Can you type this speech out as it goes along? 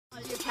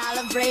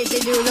Crazy,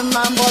 do the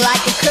mumble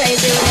like a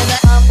crazy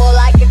with a humble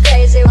like a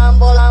crazy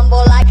humble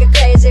like a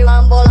crazy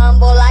humble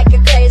like a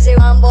crazy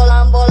humble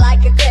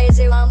like a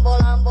crazy humble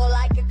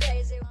like a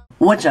crazy.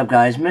 What's up,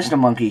 guys?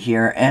 MistaMonkey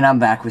here, and I'm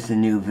back with a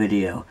new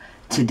video.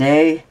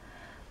 Today,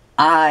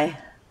 I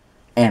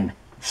am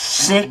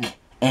sick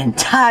and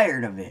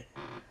tired of it.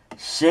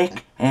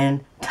 Sick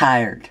and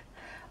tired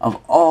of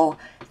all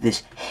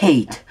this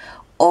hate.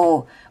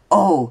 Well,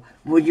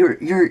 your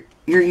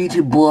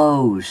YouTube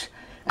blows.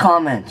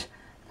 Comments.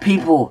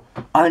 People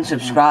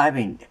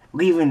unsubscribing,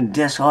 leaving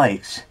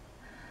dislikes.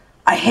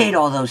 I hate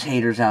all those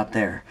haters out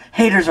there.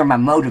 Haters are my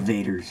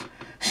motivators.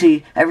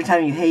 See, every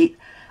time you hate,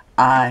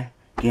 I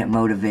get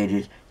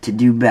motivated to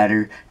do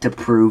better, to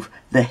prove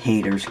the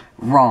haters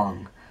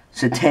wrong.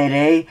 So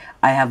today,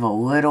 I have a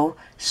little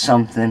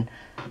something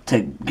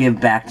to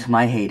give back to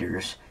my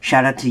haters.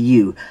 Shout out to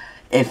you.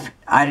 If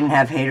I didn't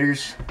have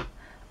haters,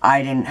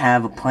 I didn't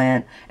have a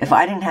plan. If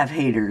I didn't have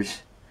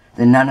haters,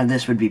 then none of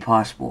this would be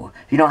possible.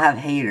 If you don't have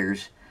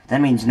haters, that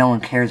means no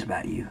one cares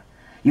about you.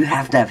 You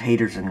have to have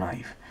haters in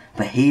life.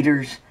 But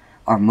haters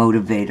are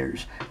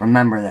motivators.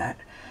 Remember that.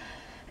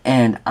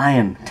 And I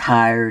am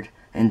tired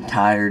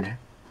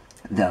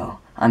though.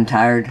 I'm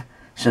tired.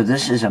 So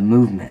this is a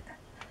movement.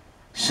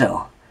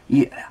 So,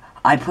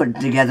 I put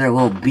together a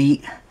little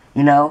beat,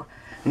 little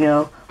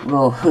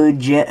hood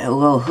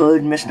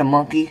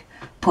MistaMonkey,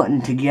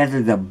 putting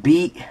together the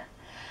beat.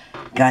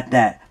 Got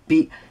that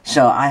beat.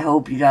 So I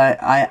hope you guys,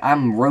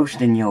 I'm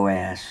roasting your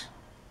ass.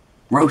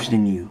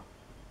 Roasting you.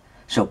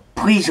 So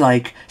please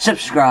like,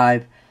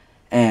 subscribe,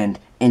 and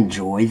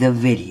enjoy the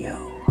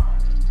video.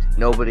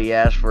 Nobody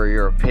asked for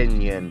your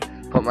opinion.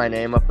 Put my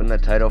name up in the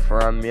title for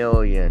a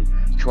million.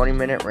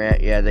 20-minute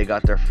rant, yeah, they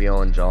got their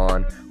feelings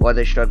on. Why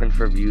they struggling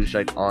for views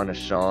like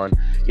Honest Son?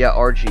 Yeah,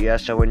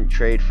 RGS, I wouldn't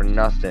trade for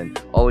nothing.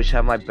 Always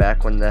have my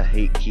back when the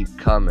hate keep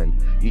coming.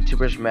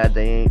 YouTubers mad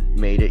they ain't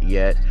made it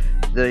yet.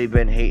 They've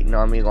been hating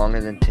on me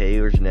longer than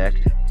Taylor's neck.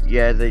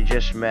 Yeah, they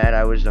just mad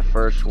I was the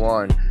first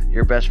one.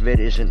 Your best vid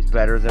isn't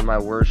better than my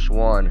worst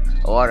one.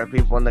 A lot of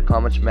people in the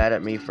comments mad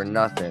at me for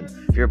nothing.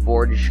 If you're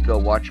bored, you should go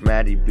watch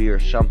Maddie B or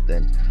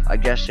something. I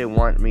guess they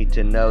want me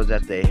to know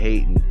that they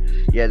hatin'.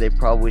 Yeah, they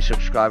probably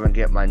subscribe and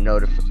get my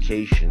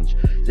notifications.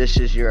 This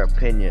is your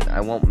opinion,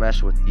 I won't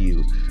mess with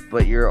you.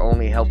 But you're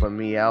only helping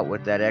me out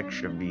with that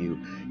extra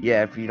view.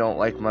 Yeah, if you don't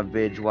like my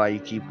vids, why you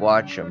keep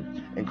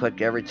watching? And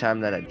click every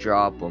time that I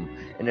drop them.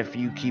 And if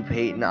you keep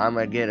hating,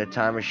 I'ma get a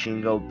time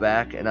machine, go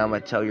back, and I'ma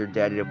tell your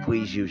daddy to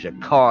please use a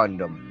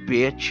condom,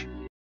 bitch.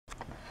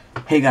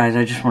 Hey guys,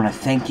 I just want to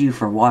thank you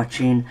for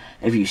watching.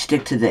 If you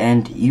stick to the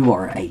end, you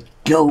are a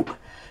goat.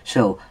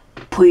 So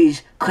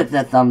please click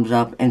that thumbs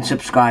up and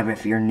subscribe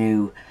if you're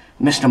new.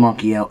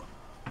 MistaMonkey out.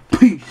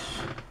 Peace.